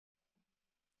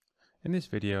In this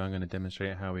video I'm going to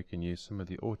demonstrate how we can use some of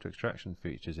the auto extraction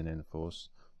features in n4ce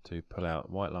to pull out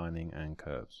white lining and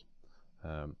curves.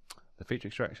 The feature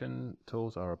extraction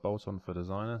tools are a bolt-on for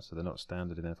Designer, so they're not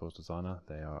standard in n4ce Designer,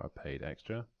 they are a paid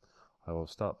extra. I will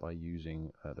start by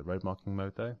using the road marking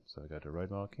mode though, so I go to road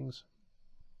markings.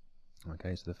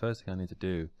 Okay, so the first thing I need to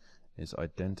do is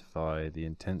identify the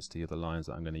intensity of the lines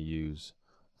that I'm going to use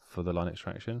for the line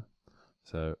extraction.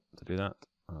 So to do that,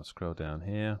 I'll scroll down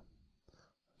here,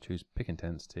 choose pick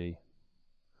intensity,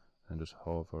 and just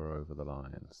hover over the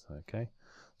lines. Okay,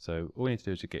 so all we need to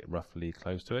do is to get roughly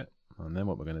close to it, and then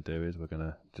what we're going to do is we're going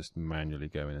to just manually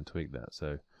go in and tweak that.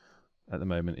 So at the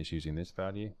moment it's using this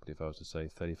value, but if I was to say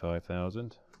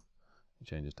 35,000, it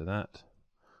changes to that.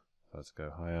 If I was to go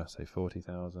higher, say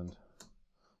 40,000,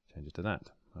 changes to that.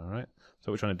 Alright,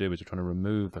 so what we're trying to do is we're trying to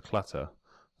remove the clutter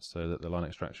so that the line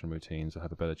extraction routines will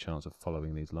have a better chance of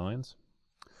following these lines.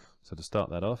 So to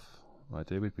start that off, what I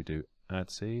do is we do add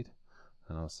seed,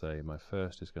 and I'll say my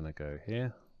first is going to go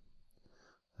here,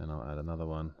 and I'll add another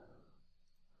one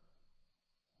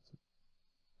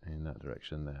in that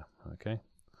direction there. Okay,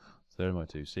 so there are my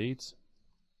two seeds.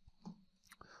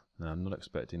 Now I'm not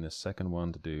expecting the second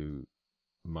one to do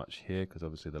much here because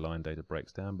obviously the line data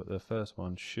breaks down, but the first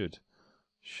one should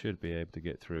be able to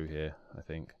get through here, I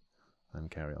think, and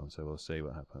carry on. So we'll see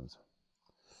what happens.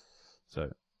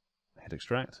 So hit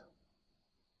extract,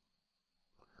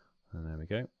 and there we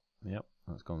go. Yep,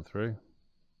 that's gone through.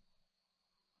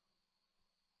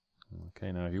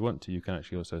 Okay, now if you want to, you can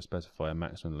actually also specify a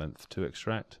maximum length to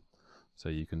extract. So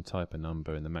you can type a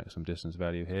number in the maximum distance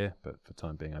value here, but for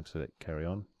time being, I've select carry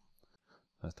on.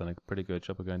 That's done a pretty good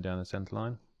job of going down the center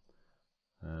line.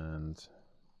 And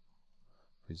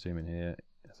if we zoom in here,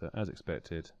 so as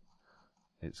expected,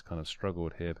 it's kind of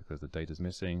struggled here because the data's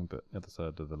missing, but the other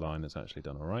side of the line is actually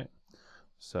done alright.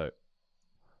 So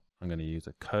I'm going to use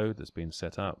a code that's been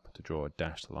set up to draw a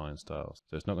dashed line style.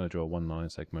 So it's not going to draw one line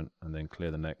segment and then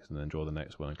clear the next and then draw the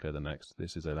next one and clear the next.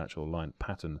 This is an actual line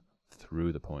pattern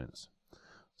through the points.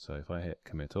 So if I hit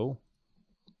commit all,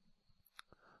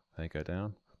 they go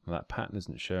down. Now that pattern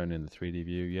isn't shown in the 3D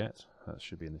view yet, that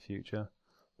should be in the future.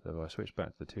 But if I switch back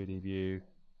to the 2D view,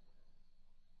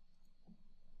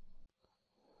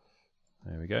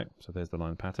 there we go, so there's the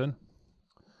line pattern.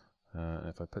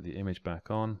 If I put the image back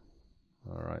on,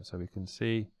 alright, so we can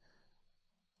see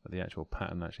that the actual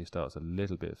pattern actually starts a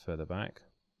little bit further back.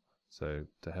 So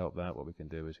to help that, what we can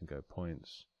do is we can go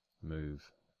points,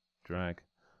 move, drag,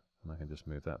 and I can just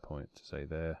move that point to say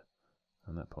there,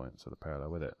 and that point sort of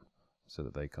parallel with it, so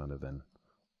that they kind of then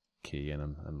key in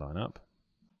and line up.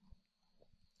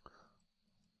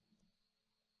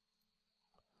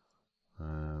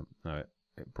 Now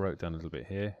it broke down a little bit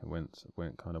here, it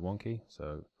went kind of wonky,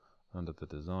 so under the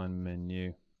design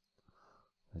menu,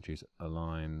 I choose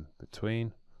align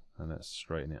between, and let's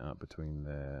straighten it up between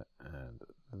there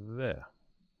and there.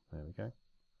 There we go.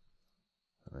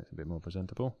 That makes it a bit more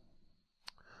presentable.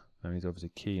 Now we need to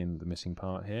obviously key in the missing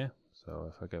part here,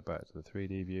 so if I go back to the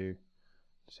 3D view,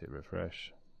 just hit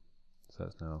refresh, so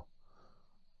that's now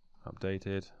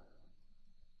updated.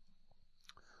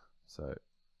 So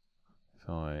if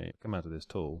I come out of this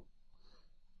tool,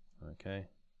 okay,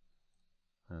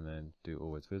 and then do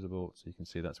always visible, so you can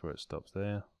see that's where it stops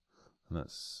there, and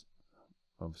that's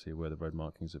obviously where the road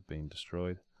markings have been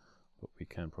destroyed, but we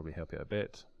can probably help it a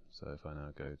bit. So if I now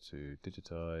go to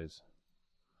digitize,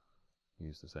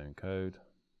 use the same code,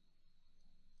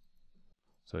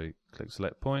 so you click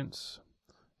select points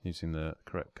using the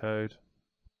correct code,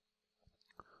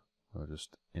 I'll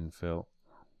just infill.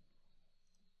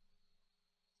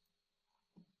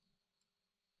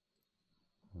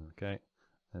 Okay,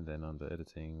 and then under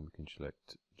editing we can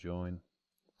select join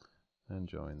and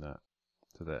join that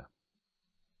to there.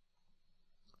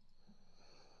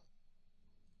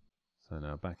 So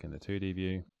now back in the 2D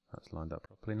view, that's lined up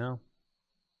properly now.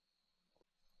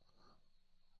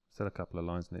 Still a couple of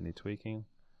lines that need tweaking,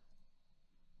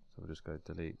 so we'll just go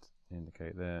delete,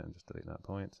 indicate there, and just delete that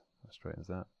point. That straightens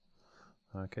that.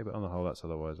 Okay, but on the whole that's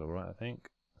otherwise alright, I think.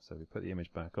 So we put the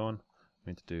image back on,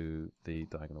 we need to do the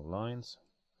diagonal lines.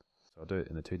 So I'll do it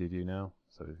in the 2D view now.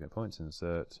 So we go points,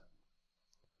 insert,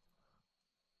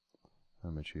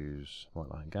 and we choose white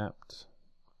line gapped,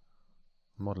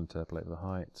 model interpolate the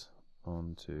height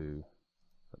onto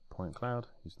the point cloud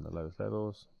using the lowest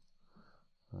levels.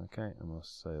 Okay, and we'll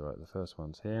say right, the first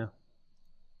one's here,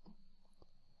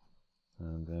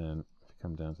 and then if you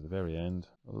come down to the very end,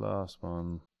 the last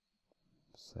one,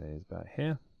 say, is about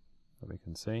here, that we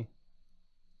can see.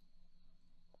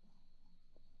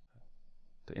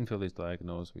 To infill these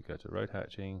diagonals, we go to road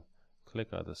hatching, click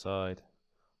either side,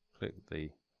 click the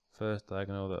first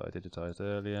diagonal that I digitized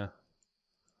earlier,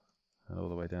 and all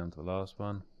the way down to the last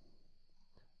one.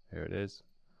 Here it is,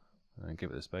 and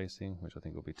give it the spacing, which I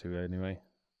think will be 2 anyway.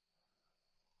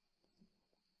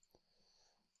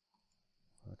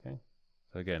 Okay,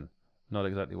 so again, not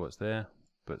exactly what's there,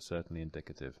 but certainly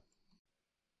indicative.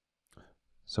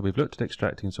 So we've looked at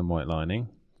extracting some white lining.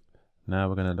 Now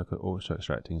we're going to look at also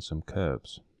extracting some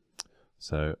curves.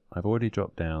 So I've already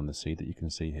dropped down the seed that you can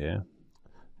see here.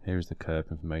 Here is the curve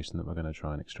information that we're going to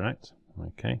try and extract.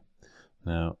 Okay,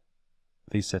 now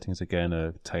these settings again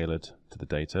are tailored to the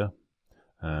data.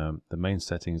 The main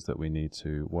settings that we need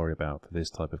to worry about for this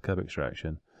type of curve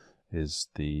extraction is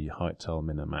the height tile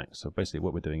min and max. So basically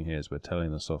what we're doing here is we're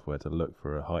telling the software to look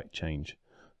for a height change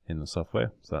in the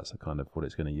software. So that's kind of what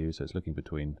it's going to use. So it's looking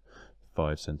between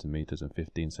 5 centimeters and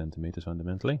 15 centimeters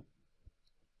fundamentally.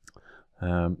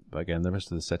 But again, the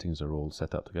rest of the settings are all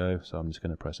set up to go. So I'm just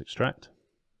going to press extract.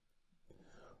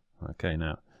 Okay,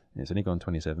 now it's only gone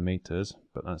 27 meters,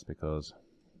 but that's because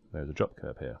there's a drop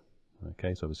curve here.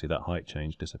 Okay, so obviously that height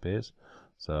change disappears.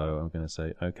 So I'm going to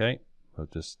say, okay, we'll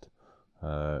just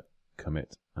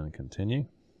commit and continue.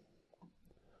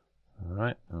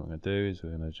 Alright, what we're going to do is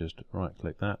we're going to just right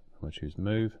click that, and we'll choose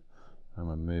move, and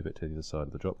we'll move it to the other side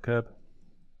of the drop curve.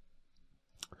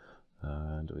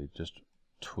 And we just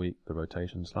tweak the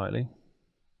rotation slightly.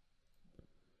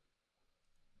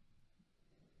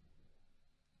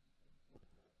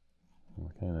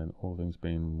 Okay, and then all things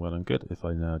being well and good, if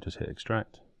I now just hit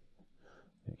extract,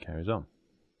 it carries on.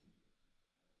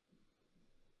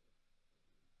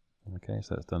 Okay,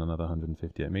 so that's done another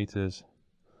 158 meters,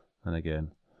 and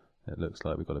again it looks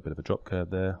like we've got a bit of a drop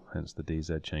curve there, hence the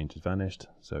DZ change has vanished,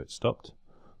 so it's stopped.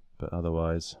 But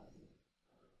otherwise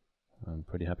I'm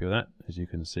pretty happy with that. As you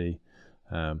can see,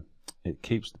 it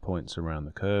keeps the points around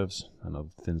the curves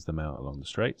and thins them out along the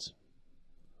straights.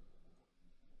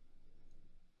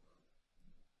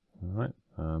 Alright,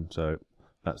 so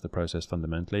that's the process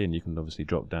fundamentally, and you can obviously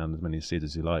drop down as many seeds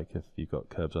as you like. If you've got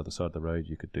curves either side of the road,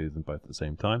 you could do them both at the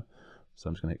same time. So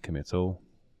I'm just going to hit commit all.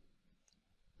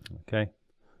 Okay,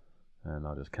 and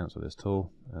I'll just cancel this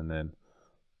tool, and then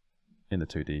in the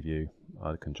 2D view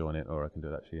I can join it, or I can do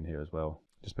it actually in here as well,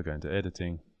 just by going to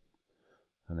editing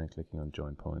and then clicking on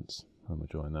join points, and we'll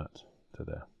join that to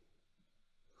there.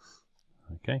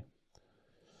 Okay,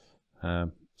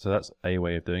 so that's a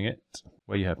way of doing it.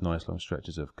 Where you have nice long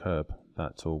stretches of curb,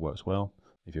 that tool works well.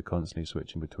 If you're constantly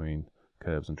switching between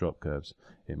curves and drop curves,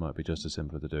 it might be just as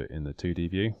simple to do it in the 2D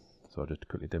view. So I'll just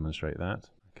quickly demonstrate that.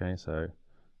 Okay, so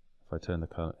if I turn the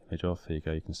color image off, here you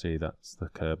go, you can see that's the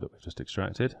curve that we've just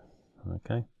extracted.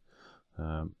 Okay,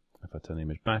 if I turn the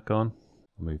image back on,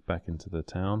 I'll move back into the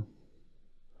town.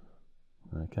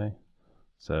 Okay,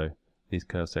 so these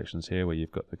curve sections here where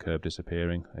you've got the curve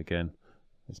disappearing, again,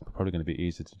 it's probably going to be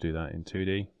easier to do that in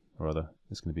 2D, or rather,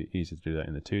 it's going to be easier to do that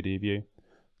in the 2D view.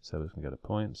 So we're going to go to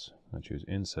points, and choose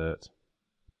insert.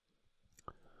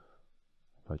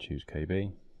 If I choose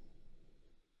KB,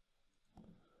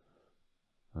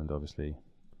 and obviously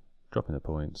dropping the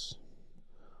points,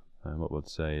 and what we'll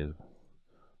say is,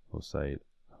 we'll say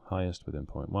highest within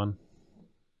point 1.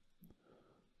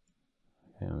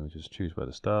 Okay, and we'll just choose where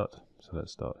to start. So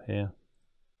let's start here.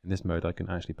 In this mode I can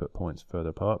actually put points further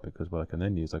apart, because what I can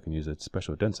then use, I can use a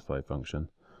special densify function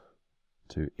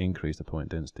to increase the point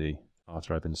density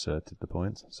after I've inserted the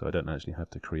points, so I don't actually have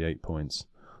to create points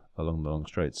along the long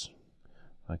straights.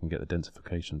 I can get the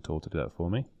densification tool to do that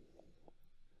for me.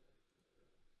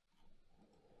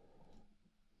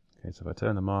 Okay, so if I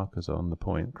turn the markers on the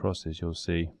point crosses, you'll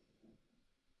see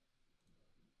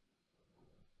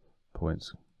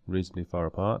points reasonably far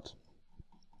apart,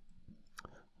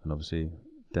 and obviously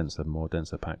more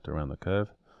denser packed around the curve.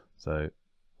 So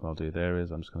what I'll do there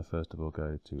is I'm just going to first of all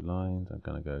go to lined, I'm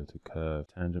going to go to curve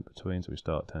tangent between, so we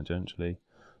start tangentially,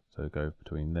 so go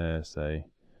between there, say,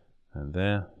 and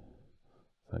there.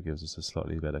 So that gives us a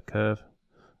slightly better curve,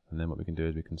 and then what we can do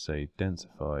is we can say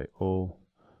densify all,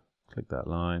 click that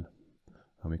line,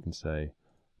 and we can say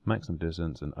maximum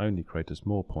distance and only create us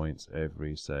more points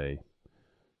every, say,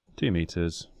 2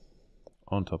 meters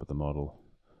on top of the model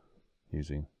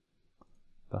using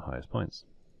the highest points.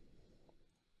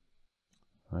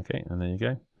 Okay, and there you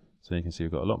go. So you can see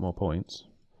we've got a lot more points,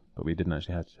 but we didn't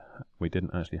actually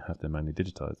have to manually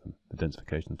digitize them. The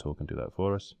densification tool can do that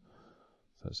for us.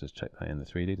 So let's just check that in the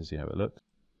 3D to see how it looks.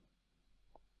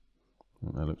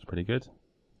 That looks pretty good.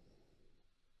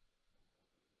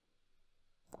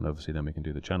 And obviously then we can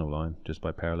do the channel line just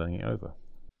by paralleling it over.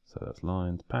 So that's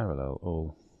lined, parallel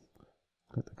all,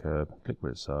 click the curve, click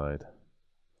with its side,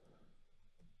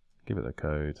 give it the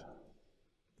code,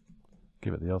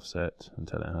 give it the offset, and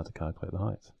tell it how to calculate the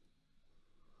height.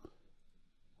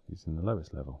 using the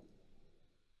lowest level.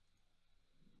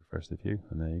 Refresh the view,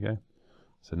 and there you go.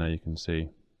 So now you can see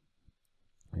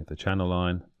we have the channel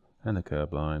line and the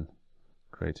curb line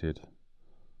created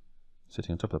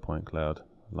sitting on top of the point cloud,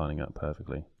 lining up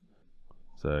perfectly.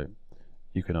 So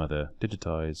you can either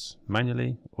digitize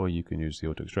manually or you can use the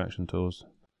auto extraction tools,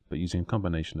 but using a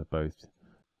combination of both.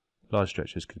 Large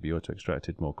stretches could be auto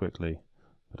extracted more quickly,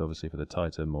 but obviously for the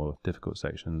tighter, more difficult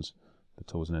sections, the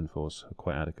tools in n4ce are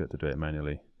quite adequate to do it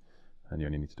manually, and you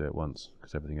only need to do it once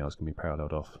because everything else can be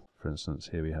paralleled off. For instance,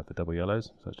 here we have the double yellows,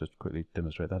 so let's just quickly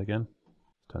demonstrate that again.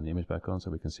 Turn the image back on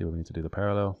so we can see where we need to do the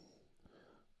parallel.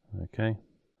 Okay,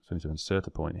 so we need to insert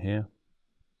a point here.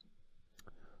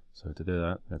 So to do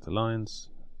that, go to Lines,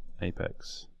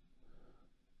 Apex,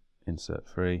 Insert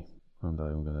Free, and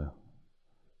I'm going to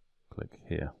click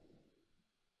here.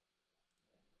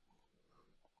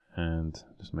 And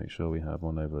just make sure we have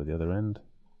one over at the other end.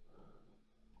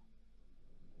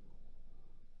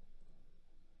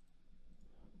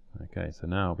 Okay, so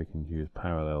now we can use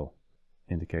parallel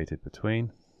indicated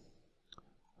between,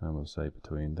 and we'll say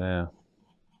between there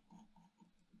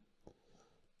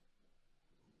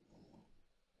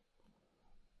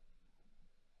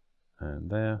and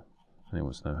there, and it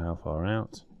wants to know how far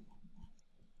out.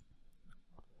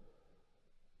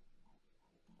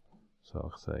 So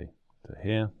I'll say to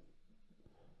here,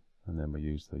 and then we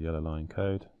use the yellow line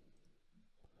code,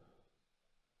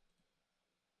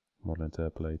 model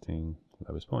interpolating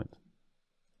lowest point.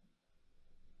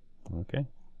 Okay,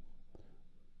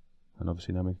 and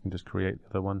obviously now we can just create the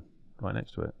other one right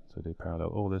next to it. So do parallel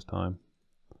all this time,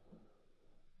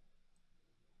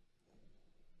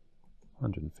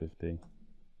 150.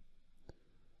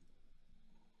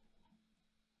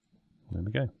 There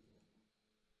we go.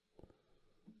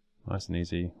 Nice and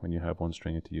easy when you have one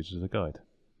stringer to use as a guide.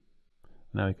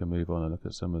 Now we can move on and look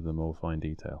at some of the more fine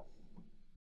detail.